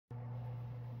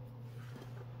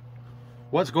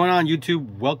What's going on,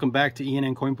 YouTube? Welcome back to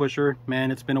ENN Coin Pusher.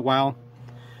 Man, it's been a while.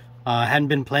 I hadn't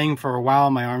been playing for a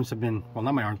while. My arms have been, well,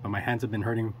 not my arms, but my hands have been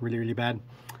hurting really bad.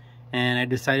 And I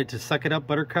decided to suck it up,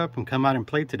 Buttercup, and come out and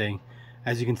play today.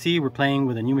 As you can see, we're playing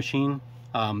with a new machine.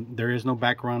 There is no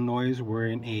background noise. We're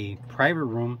in a private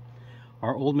room.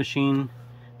 Our old machine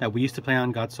that we used to play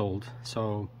on got sold.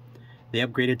 So they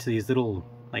upgraded to these little,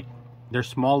 like, they're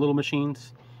small little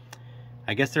machines.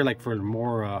 I guess they're like for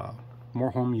more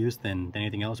home use than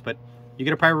anything else, but you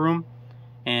get a private room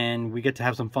and we get to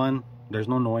have some fun. There's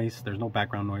no noise, there's no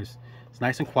background noise. It's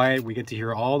nice and quiet. We get to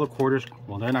hear all the quarters.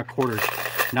 Well, they're not quarters,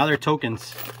 now they're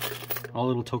tokens. All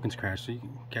little tokens crash, so you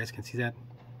guys can see that.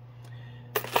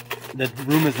 The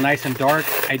room is nice and dark.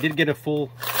 I did get a full,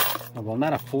 well,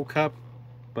 not a full cup,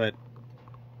 but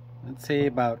let's say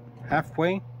about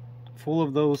halfway full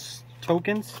of those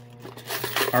tokens.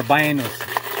 Our buy-in was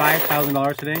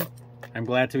 $5,000 today. I'm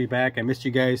glad to be back. I missed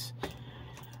you guys.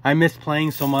 I missed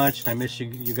playing so much. I missed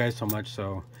you guys so much.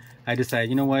 So I decided,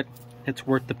 you know what? It's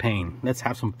worth the pain. Let's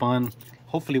have some fun.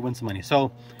 Hopefully win some money.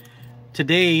 So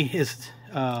today is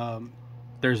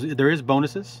there is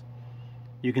bonuses.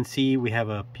 You can see we have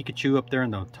a Pikachu up there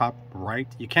in the top right.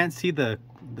 You can't see the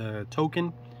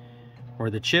token or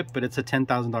the chip, but it's a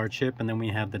 $10,000 chip. And then we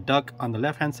have the duck on the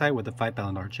left hand side with the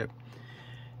 $5,000 chip.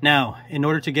 Now, in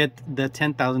order to get the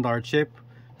 $10,000 chip,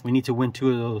 we need to win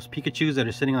 2 of those Pikachus that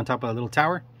are sitting on top of a little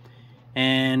tower.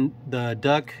 And the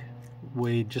duck,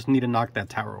 we just need to knock that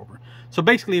tower over. So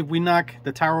basically, if we knock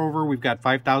the tower over, we've got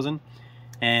 5,000.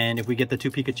 And if we get the 2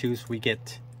 Pikachus, we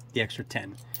get the extra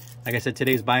 10. Like I said,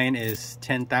 today's buy-in is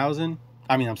 10,000.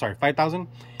 I'm sorry, 5,000.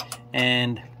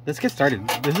 And let's get started.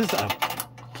 This is a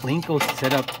Plinko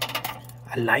setup.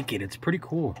 I like it. It's pretty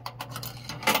cool.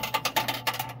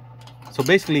 So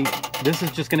basically, this is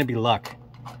just going to be luck.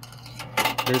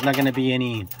 There's not going to be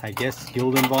any, I guess,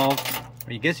 skill involved.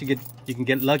 Or I guess you can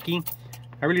get lucky.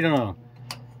 I really don't know.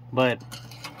 But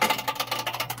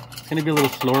it's going to be a little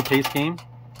slower paced game.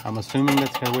 I'm assuming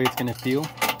that's the way it's going to feel.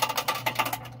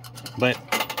 But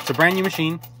it's a brand new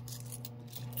machine.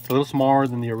 It's a little smaller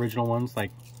than the original ones.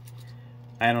 Like,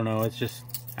 I don't know. It's just,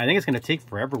 I think it's going to take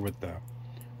forever with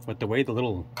the way the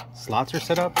little slots are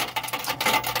set up.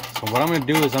 So what I'm going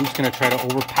to do is I'm just going to try to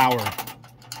overpower.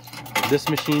 This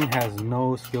machine has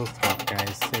no skill stuff,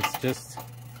 guys. It's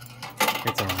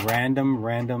a random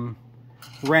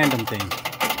thing.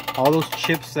 All those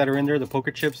chips that are in there, the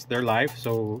poker chips, they're live,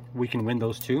 so we can win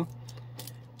those too.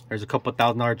 There's a couple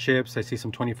 $1,000 chips. I see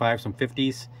some 25, some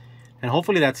 50s. And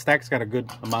hopefully that stack's got a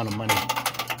good amount of money.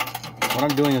 What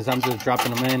I'm doing is I'm just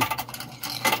dropping them in.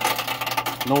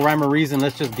 No rhyme or reason,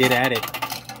 let's just get at it.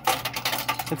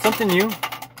 It's something new.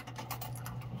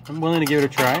 I'm willing to give it a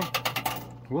try.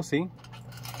 We'll see.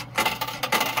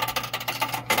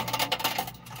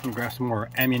 I'm gonna grab some more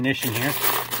ammunition here.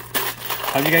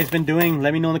 How have you guys been doing?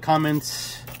 Let me know in the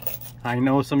comments. I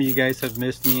know some of you guys have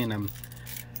missed me, and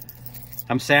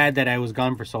I'm sad that I was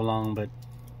gone for so long, but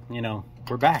you know,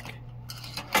 we're back.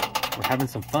 We're having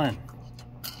some fun.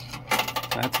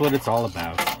 That's what it's all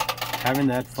about. Having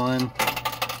that fun.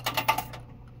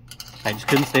 I just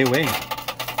couldn't stay away.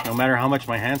 No matter how much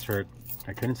my hands hurt,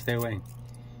 I couldn't stay away.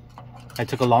 I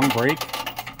took a long break.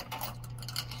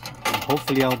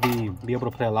 Hopefully I'll be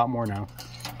able to play a lot more now.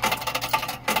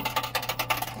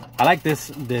 I like this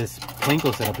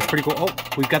Plinko setup. It's pretty cool. Oh,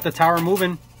 we've got the tower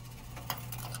moving.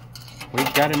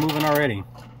 We've got it moving already.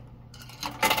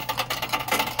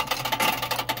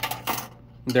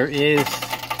 There is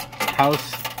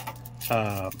house.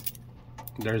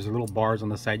 There's little bars on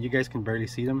the side. You guys can barely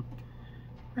see them.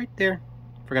 Right there.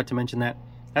 Forgot to mention that.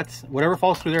 That's whatever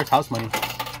falls through there is house money.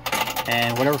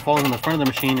 And whatever falls in the front of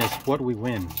the machine is what we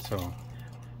win. So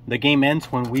the game ends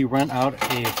when we run out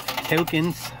of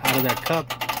tokens out of that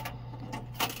cup.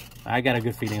 I got a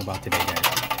good feeling about today,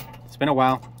 guys. It's been a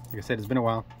while. Like I said, it's been a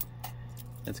while.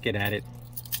 Let's get at it.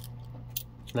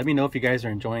 Let me know if you guys are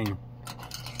enjoying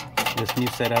this new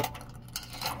setup.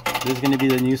 This is going to be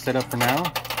the new setup for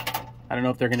now. I don't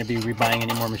know if they're going to be rebuying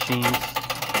any more machines.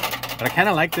 But I kind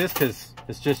of like this because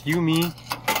it's just you, me,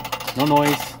 no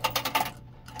noise.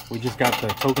 We just got the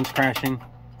tokens crashing.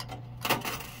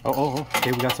 Oh,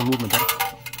 okay, we got some movement there.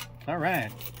 All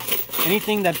right.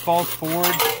 Anything that falls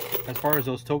forward, as far as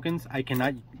those tokens, I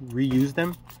cannot reuse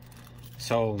them.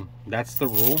 So that's the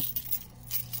rule.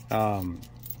 The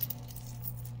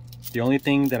only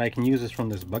thing that I can use is from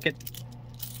this bucket.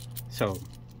 So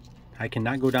I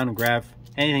cannot go down and grab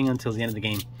anything until the end of the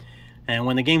game. And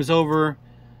when the game's over,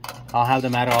 I'll have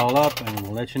them add it all up and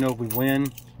we'll let you know if we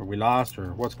win or we lost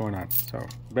or what's going on. So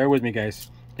bear with me, guys.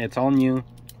 It's all new.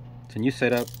 It's a new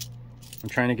setup. I'm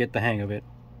trying to get the hang of it.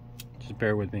 Just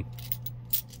bear with me.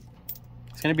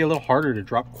 It's going to be a little harder to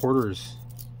drop quarters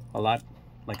a lot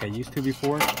like I used to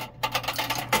before.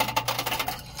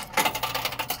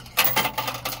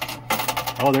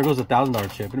 Oh, there goes a $1,000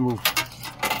 chip. It moved.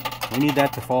 We need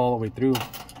that to fall all the way through.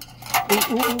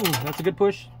 Ooh, ooh, ooh. That's a good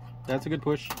push. That's a good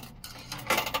push.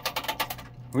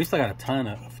 We still got a ton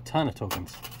of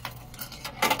tokens.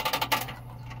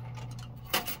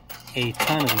 A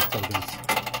ton of these tokens.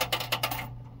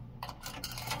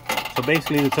 So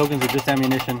basically the tokens are just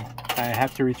ammunition. I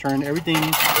have to return everything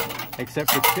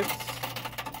except for chips.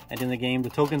 And in the game the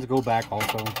tokens go back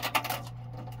also.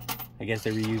 I guess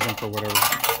they reuse them for whatever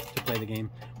to play the game.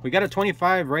 We got a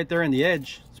 25 right there in the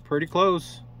edge. It's pretty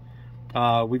close.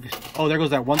 Oh, there goes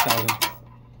that 1,000.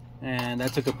 And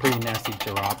that took a pretty nasty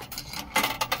drop.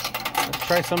 Let's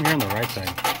try some here on the right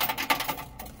side.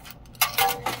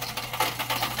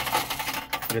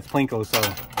 But it's Plinko, so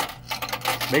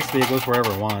basically it goes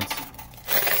wherever it wants.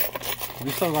 We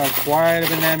still got quite a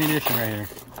bit of ammunition right here.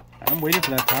 I'm waiting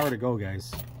for that tower to go,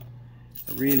 guys.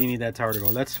 I really need that tower to go.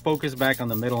 Let's focus back on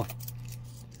the middle.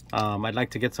 I'd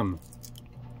like to get some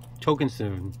tokens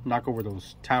to knock over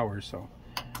those towers, so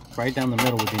right down the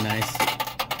middle would be nice.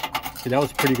 See, that was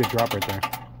a pretty good drop right there.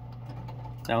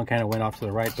 That one kind of went off to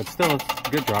the right, but still, it's a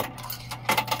good drop.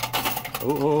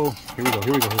 Oh, here we go,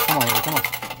 here we go. Come on, come on.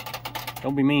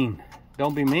 Don't be mean.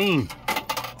 Don't be mean.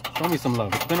 Show me some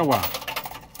love. It's been a while.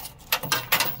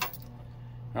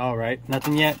 All right,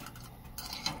 nothing yet.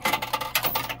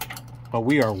 But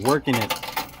we are working it.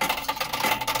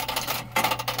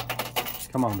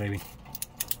 Come on, baby.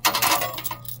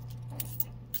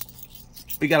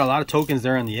 We got a lot of tokens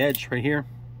there on the edge right here.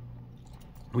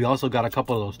 We also got a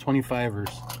couple of those $25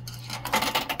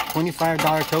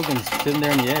 tokens sitting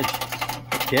there on the edge.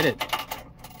 Let's get it.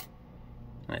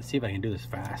 Let's see if I can do this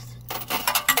fast.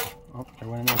 Oh, there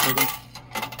went another token.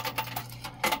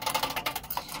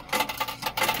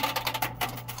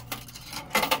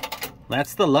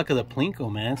 That's the luck of the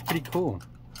Plinko, man. It's pretty cool.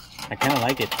 I kind of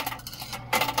like it.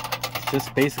 It's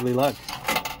just basically luck.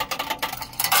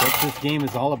 What this game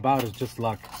is all about is just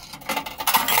luck.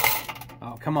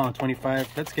 Oh, come on, 25.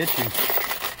 Let's get you.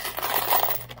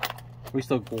 We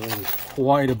still got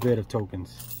quite a bit of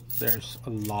tokens. There's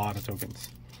a lot of tokens.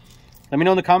 Let me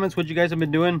know in the comments what you guys have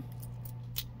been doing.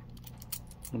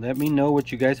 Let me know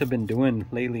what you guys have been doing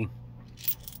lately.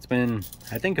 It's been,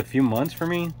 I think, a few months for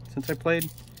me since I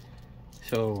played.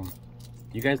 So,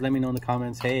 you guys let me know in the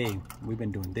comments, hey, we've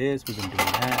been doing this, we've been doing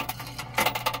that.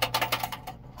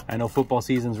 I know football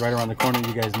season's right around the corner.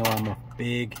 You guys know I'm a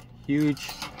big, huge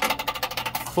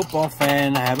football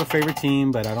fan. I have a favorite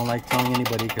team, but I don't like telling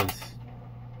anybody because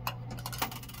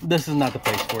this is not the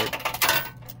place for it.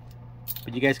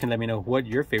 But you guys can let me know what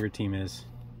your favorite team is.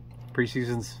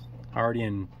 Preseason's already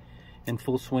in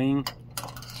full swing.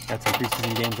 Got some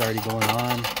preseason games already going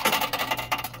on.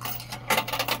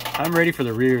 I'm ready for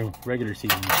the real regular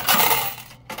season.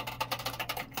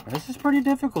 This is pretty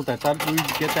difficult. I thought we'd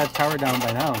get that tower down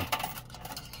by now.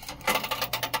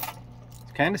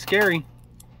 It's kind of scary.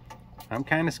 I'm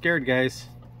kind of scared, guys.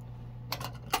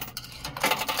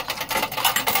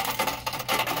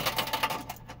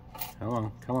 Come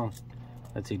on, come on.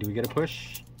 Let's see, do we get a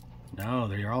push? No,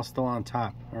 they're all still on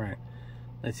top. All right,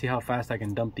 let's see how fast I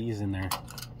can dump these in there.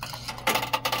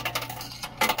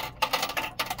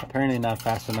 Apparently not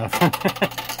fast enough.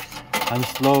 I'm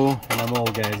slow and I'm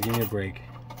old, guys. Give me a break.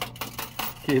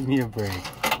 Give me a break.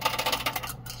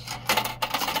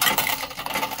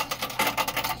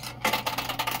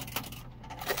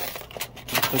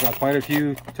 Still got quite a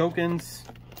few tokens.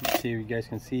 Let's see if you guys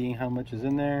can see how much is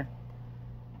in there.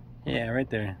 Yeah, right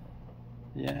there.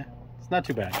 Yeah, it's not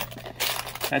too bad.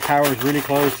 That tower is really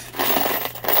close.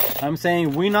 I'm saying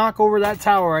if we knock over that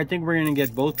tower, I think we're going to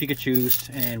get both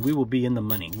Pikachus and we will be in the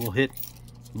money. We'll hit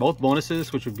both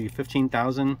bonuses, which would be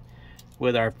 15,000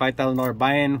 with our $5,000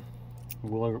 buy-in.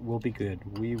 We'll be good.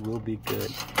 We will be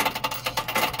good.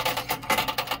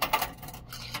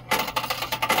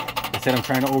 I said I'm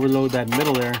trying to overload that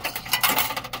middle there,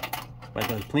 but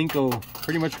the Plinko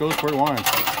pretty much goes where it wants.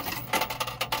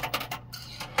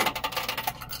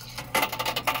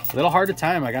 A little hard to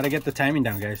time. I got to get the timing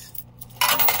down, guys.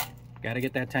 Got to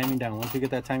get that timing down. Once we get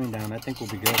that timing down, I think we'll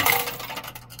be good.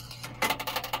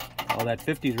 Oh, that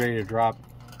 50 is ready to drop.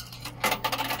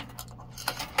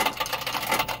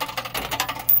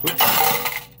 Oops.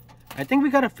 I think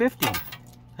we got a 50.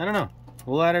 I don't know.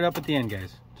 We'll add it up at the end,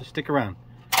 guys. Just stick around.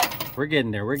 We're getting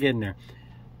there. We're getting there.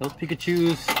 Those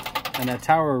Pikachus and that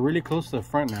tower are really close to the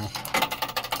front now.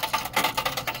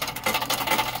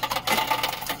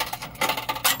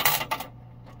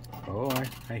 Oh,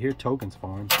 I hear tokens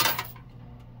falling.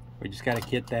 We just gotta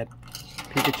get that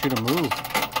Pikachu to move.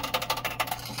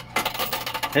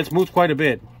 It's moved quite a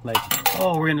bit. Like,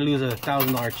 oh, we're gonna lose a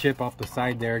 $1,000 chip off the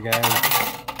side there, guys.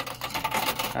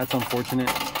 That's unfortunate.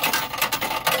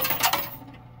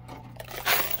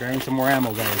 Grabbing some more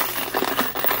ammo, guys.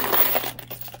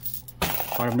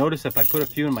 What I've noticed, if I put a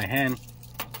few in my hand,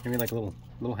 maybe like a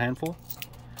little handful,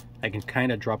 I can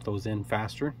kind of drop those in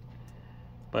faster.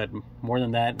 But more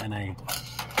than that, and I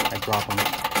drop them.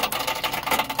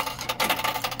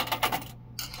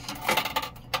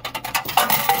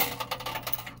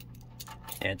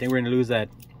 Yeah, I think we're gonna lose that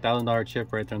 $1,000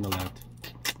 chip right there on the left.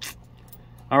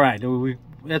 All right,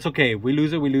 that's okay. If we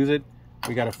lose it, we lose it.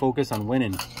 We gotta focus on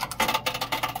winning.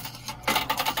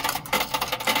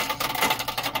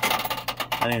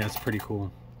 I think that's pretty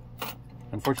cool.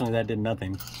 Unfortunately, that did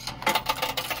nothing.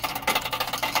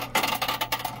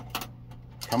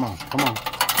 Come on, come on.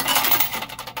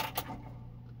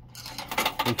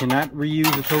 We cannot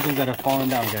reuse the tokens that have fallen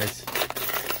down, guys.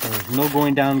 There's no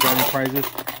going down grabbing prizes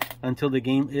until the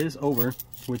game is over,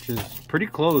 which is pretty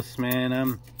close, man.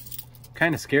 I'm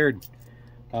kind of scared.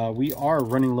 We are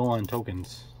running low on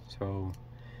tokens, so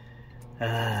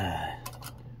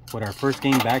would our first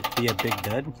game back be a big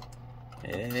dud?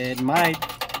 It might.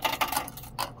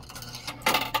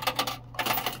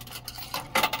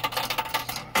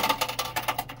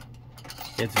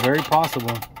 It's very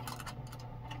possible.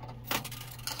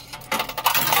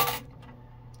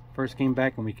 First game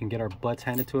back and we can get our butts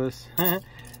handed to us.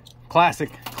 Classic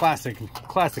way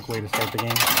to start the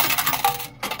game.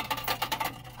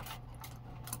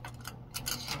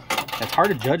 It's hard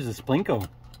to judge the Splinko.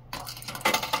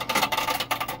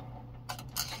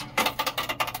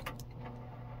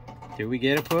 Did we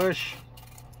get a push?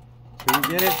 Did we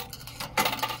get it?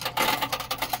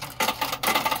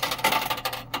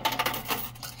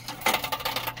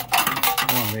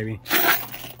 Come on, baby.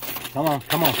 Come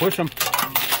on, push them.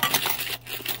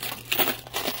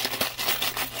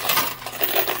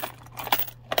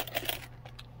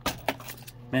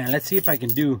 Man, let's see if I can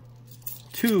do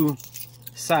 2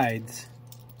 sides.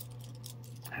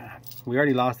 We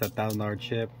already lost that $1,000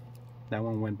 chip. That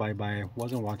one went bye-bye.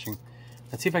 Wasn't watching.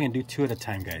 Let's see if I can do 2 at a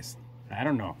time, guys. I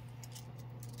don't know.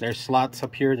 There's slots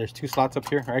up here. There's 2 slots up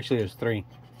here. Or actually, there's 3.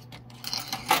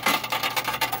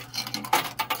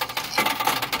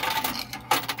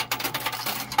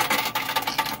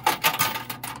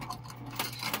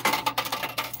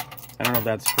 I don't know if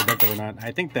that's productive or not.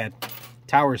 I think that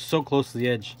tower is so close to the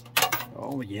edge.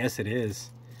 Oh, yes, it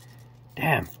is.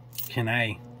 Damn. Can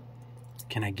I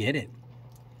get it?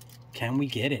 Can we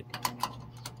get it?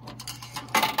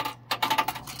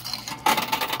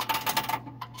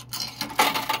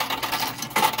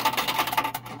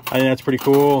 I think that's pretty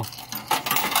cool.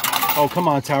 Oh, come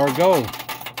on, tower, go.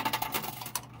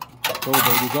 Go,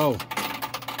 baby, go.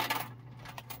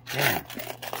 Damn.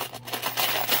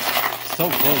 So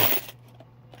close.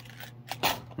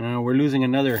 We're losing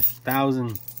another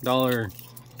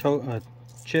 $1,000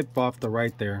 chip off the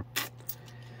right there.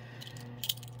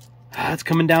 It's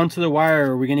coming down to the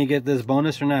wire. Are we going to get this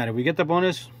bonus or not? If we get the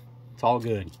bonus, it's all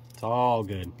good. It's all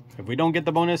good. If we don't get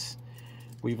the bonus,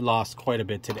 we've lost quite a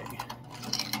bit today.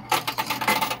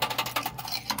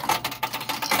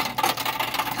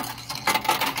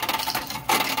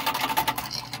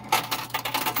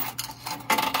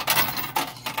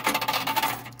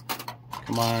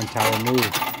 Come on, tower, move.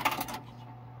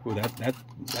 Ooh, that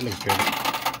looks good.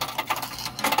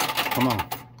 Come on.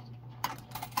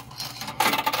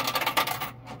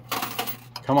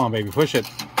 Come on, baby, push it.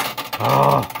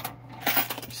 Oh,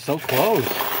 so close.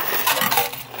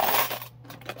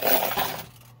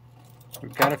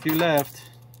 We've got a few left.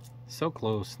 So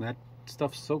close. That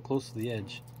stuff's so close to the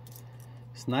edge.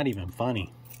 It's not even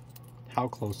funny how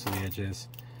close to the edge is.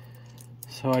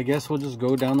 So I guess we'll just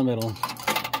go down the middle.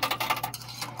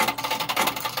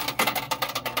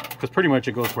 Because pretty much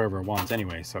it goes wherever it wants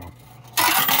anyway, so.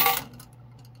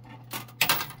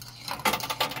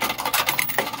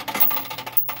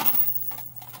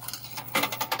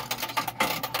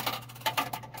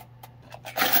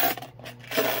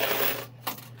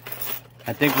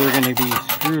 I think we're going to be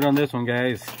screwed on this one,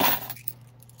 guys.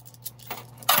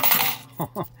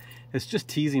 It's just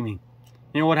teasing me.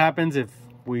 You know what happens if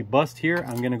we bust here?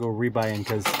 I'm going to go rebuy in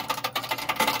because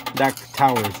that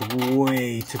tower is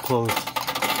way too close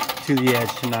to the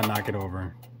edge to not knock it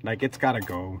over. Like, it's got to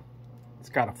go. It's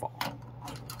got to fall.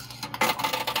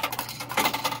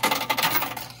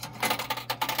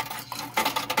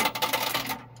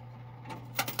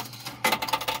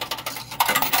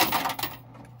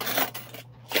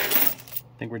 I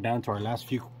think we're down to our last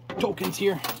few tokens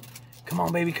here. Come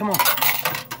on, baby, come on.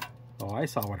 Oh, I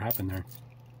saw what happened there.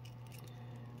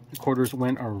 The quarters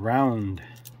went around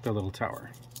the little tower.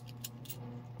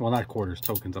 Well, not quarters,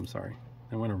 tokens, I'm sorry.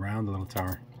 They went around the little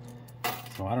tower.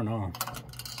 So I don't know.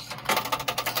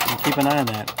 I'll keep an eye on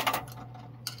that.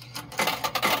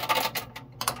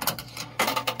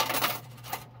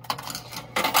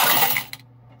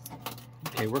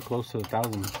 Okay, we're close to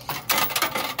 1,000.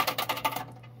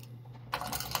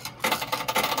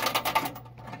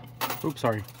 Oops,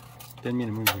 sorry. Didn't mean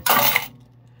to move you.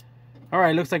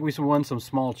 Alright, looks like we won some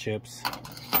small chips.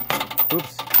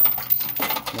 Oops.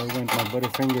 There went my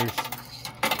Butterfingers.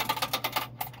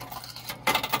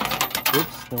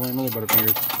 Oops, there went another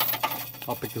Butterfingers.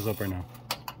 I'll pick this up right now.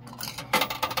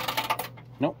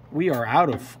 Nope, we are out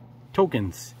of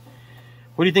tokens.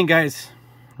 What do you think, guys?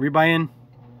 Rebuy in?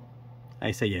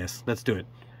 I say yes. Let's do it.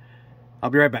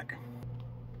 I'll be right back.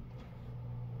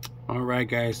 Alright,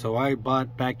 guys, so I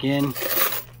bought back in.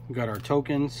 We got our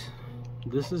tokens.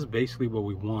 This is basically what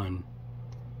we won.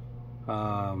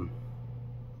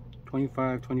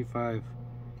 25, 25,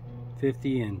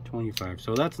 50, and 25.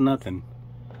 So that's nothing.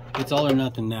 It's all or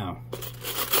nothing now.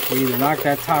 We either knock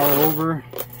that tower over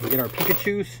and get our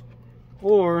Pikachus,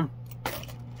 or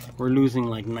we're losing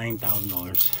like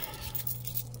 $9,000.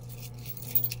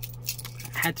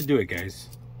 I had to do it, guys.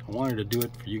 I wanted to do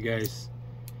it for you guys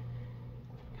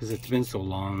because it's been so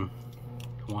long.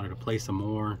 I wanted to play some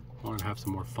more. I wanted to have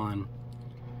some more fun.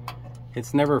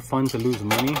 It's never fun to lose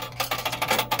money,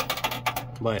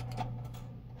 but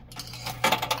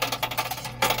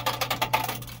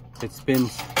it's been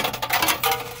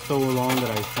so long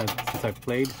that since I've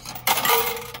played.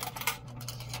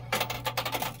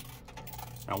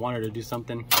 I wanted to do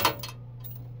something. I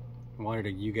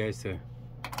wanted you guys to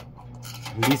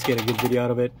at least get a good video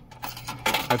out of it.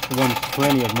 I've won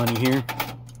plenty of money here.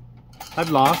 I've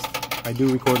lost. I do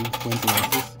record wins and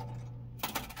losses.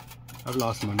 I've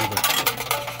lost money, but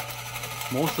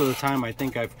most of the time I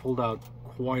think I've pulled out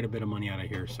quite a bit of money out of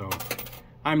here. So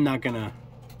I'm not gonna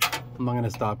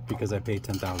stop because I paid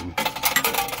 10,000.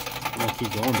 I'm gonna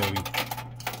keep going, baby.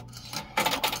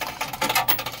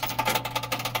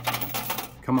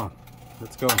 Come on,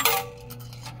 let's go.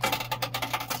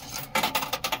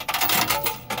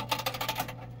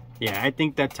 Yeah, I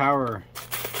think that tower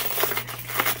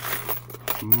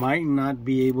might not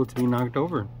be able to be knocked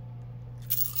over.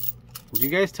 You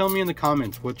guys tell me in the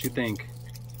comments what you think.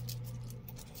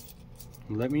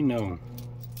 Let me know.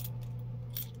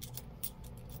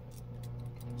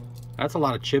 That's a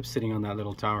lot of chips sitting on that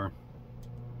little tower.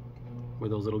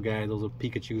 With those little guys, those little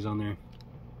Pikachus on there.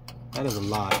 That is a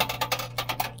lot.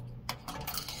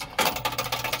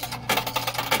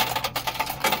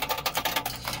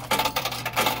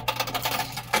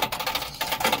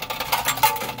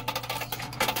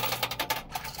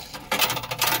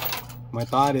 My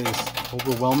thought is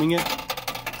overwhelming it.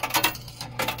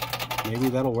 Maybe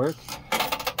that'll work.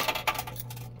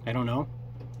 I don't know.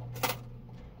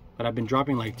 But I've been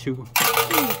dropping like 2.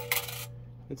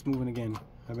 It's moving again.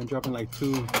 I've been dropping like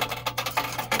 2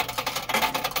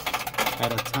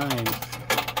 at a time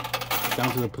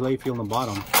down to the play field on the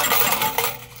bottom.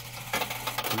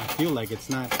 And I feel like it's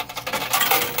not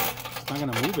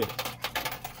gonna move it.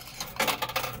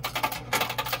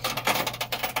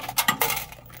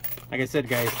 Like I said,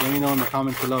 guys, let me know in the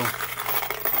comments below.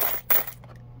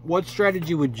 What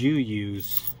strategy would you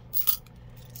use?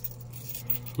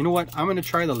 You know what? I'm going to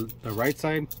try the right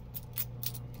side.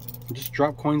 Just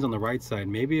drop coins on the right side.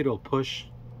 Maybe it'll push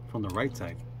from the right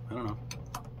side. I don't know.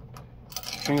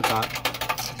 String of thought.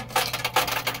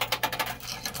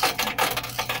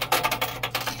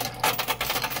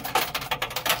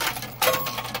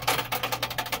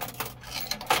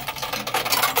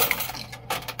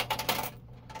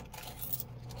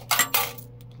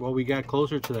 Well, we got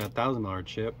closer to that $1,000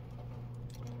 chip,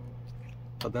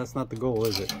 but that's not the goal,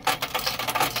 is it?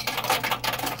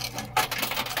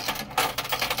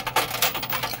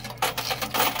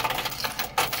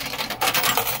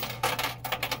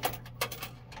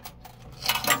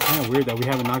 Kind of weird that we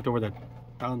haven't knocked over that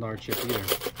 $1,000 chip either.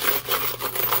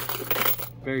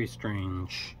 Very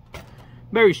strange.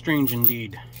 Very strange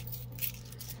indeed.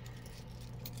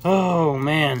 Oh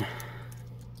man.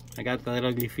 I got that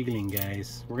ugly feeling,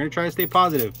 guys. We're gonna try to stay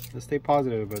positive. Let's stay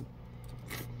positive, but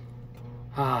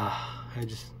I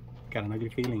just got an ugly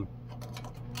feeling.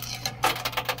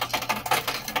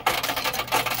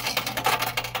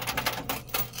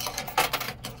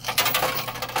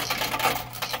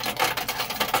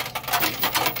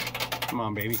 Come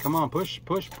on, baby. Come on, push,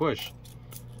 push, push.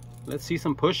 Let's see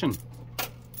some pushing.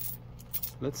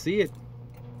 Let's see it.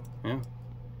 Yeah.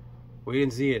 Wait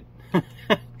and see it.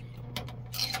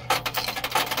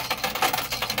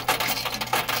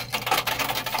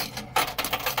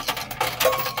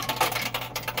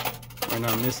 They're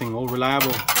not missing. Old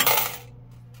Reliable.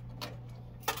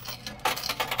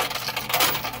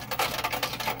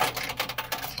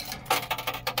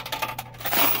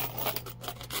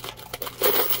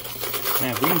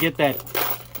 Man, if we can get that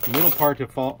middle part to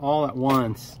fall all at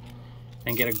once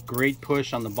and get a great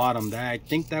push on the bottom, that I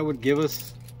think that would give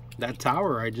us that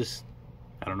tower. I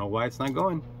don't know why it's not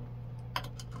going.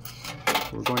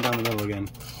 We're going down the middle again.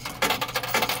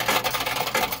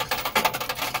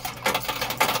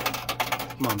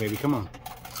 Come on, baby, come on.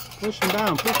 Push them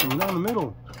down the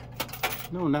middle.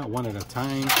 No, not one at a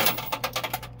time.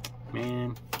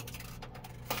 Man.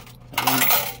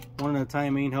 One at a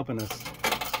time ain't helping us.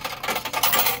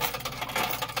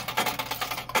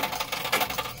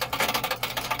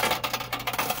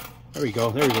 There we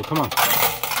go, come on.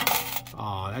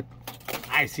 Oh,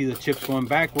 I see the chips going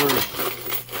backwards.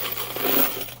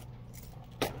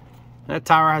 That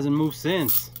tower hasn't moved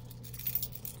since.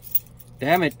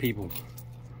 Damn it, people.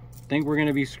 I think we're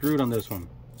gonna be screwed on this one.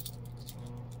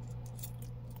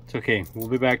 It's okay, we'll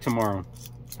be back tomorrow.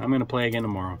 I'm gonna play again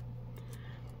tomorrow.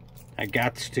 I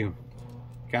gotta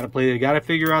play, gotta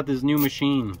figure out this new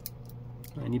machine.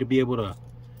 I need to be able to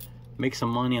make some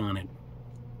money on it.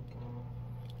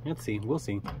 Let's see, we'll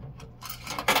see.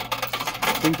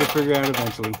 I think we'll figure it out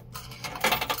eventually.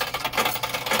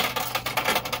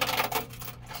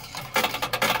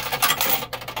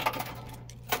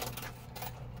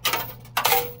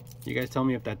 You guys tell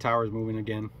me if that tower is moving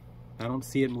again. I don't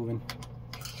see it moving.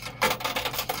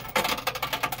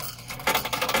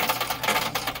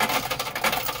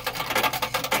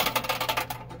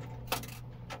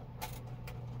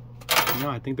 No,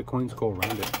 I think the coins go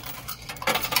around it.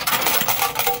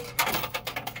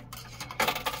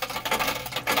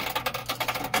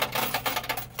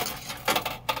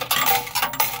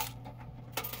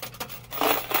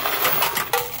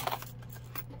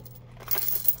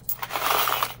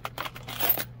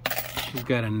 She's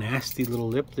got a nasty little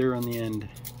lip there on the end.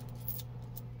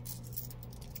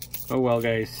 Oh well,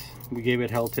 guys, we gave it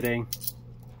hell today.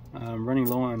 I'm running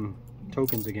low on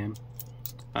tokens again.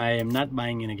 I am not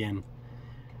buying it again,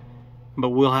 but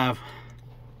we'll have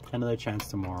another chance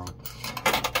tomorrow.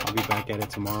 I'll be back at it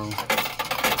tomorrow.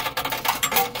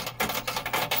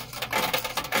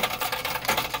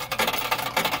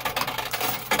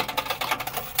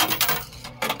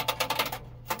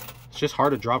 It's just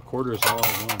hard to drop quarters all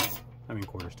at once. I mean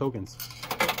quarters, tokens.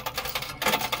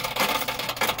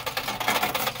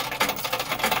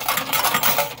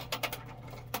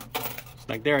 It's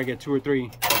like there I get 2 or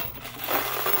 3.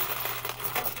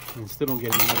 And still don't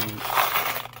get any movement.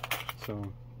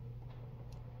 So.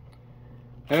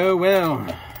 Oh well.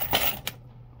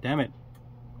 Damn it.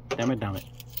 Damn it.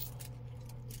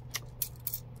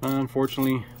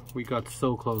 Unfortunately, we got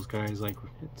so close, guys. Like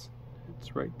it's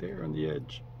right there on the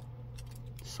edge.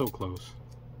 So close.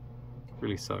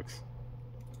 Really sucks.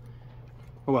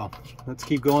 Oh well, let's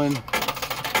keep going.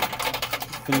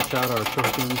 Finish out our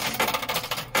tokens.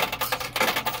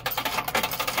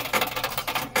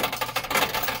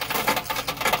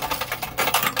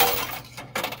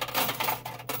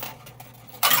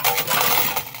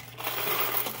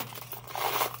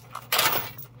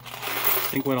 I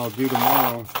think what I'll do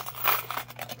tomorrow,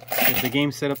 if the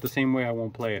game's set up the same way, I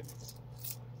won't play it.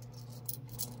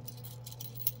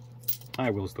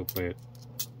 I will still play it.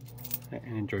 I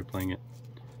enjoy playing it.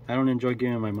 I don't enjoy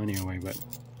giving my money away, but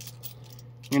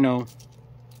you know,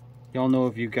 y'all know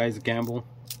if you guys gamble,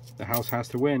 the house has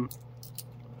to win.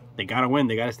 They gotta win,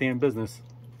 they gotta stay in business.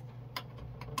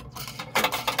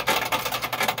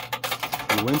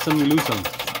 You win some, you lose some.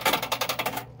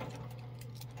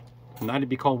 Not to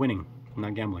be called winning,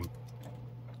 not gambling.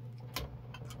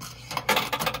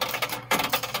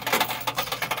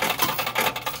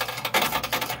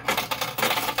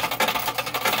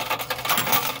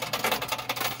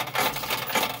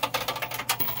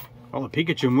 Oh, the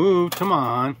Pikachu moved. Come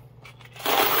on.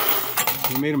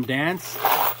 You made him dance.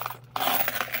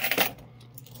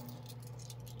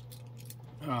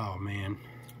 Oh, man.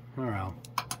 All right.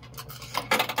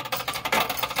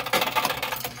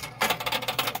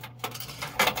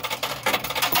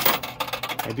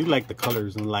 I do like the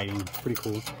colors and lighting. It's pretty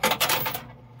cool.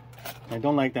 I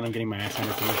don't like that I'm getting my ass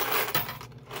handed to me.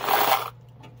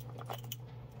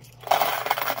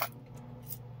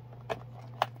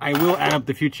 I will add up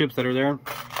the few chips that are there.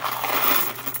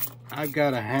 I've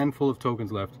got a handful of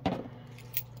tokens left.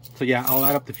 So yeah, I'll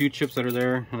add up the few chips that are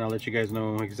there and I'll let you guys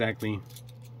know exactly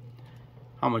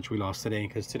how much we lost today.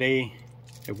 Because today,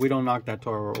 if we don't knock that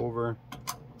tower over,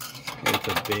 it's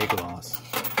a big loss.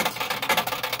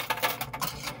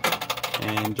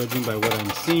 And judging by what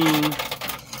I'm seeing,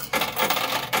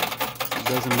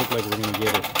 doesn't look like we're gonna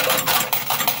get it.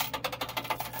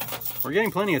 We're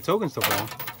getting plenty of tokens to fall,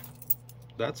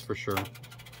 that's for sure.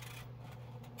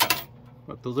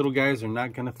 But those little guys are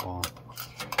not gonna fall.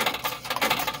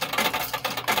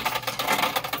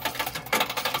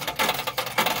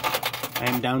 I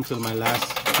am down to my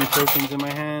last 2 tokens in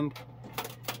my hand,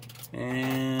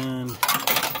 and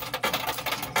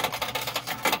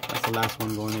that's the last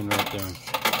one going in right there.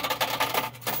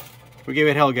 We gave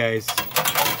it hell, guys.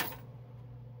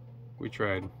 We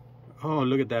tried. Oh,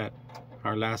 look at that.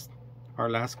 Our last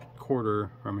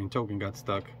quarter, token got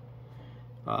stuck.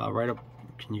 Right up,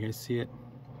 can you guys see it?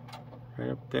 Right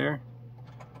up there.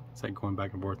 It's like going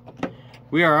back and forth.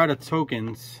 We are out of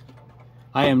tokens.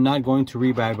 I am not going to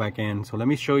rebuy back in. So let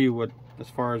me show you what, as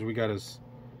far as we got us.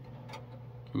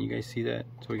 Can you guys see that?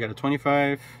 So we got a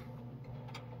 25.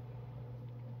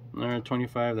 Another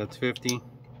 25, that's 50.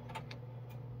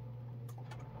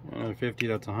 Another 50,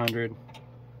 that's 100.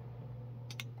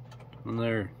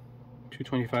 Another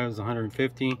 225 is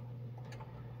 150.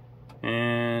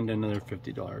 And another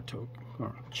 $50 token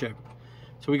or chip.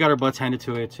 So we got our butts handed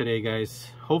to it today,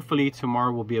 guys. Hopefully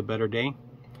tomorrow will be a better day.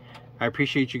 I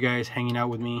appreciate you guys hanging out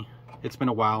with me. It's been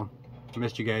a while. I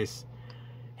missed you guys.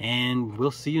 And we'll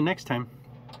see you next time.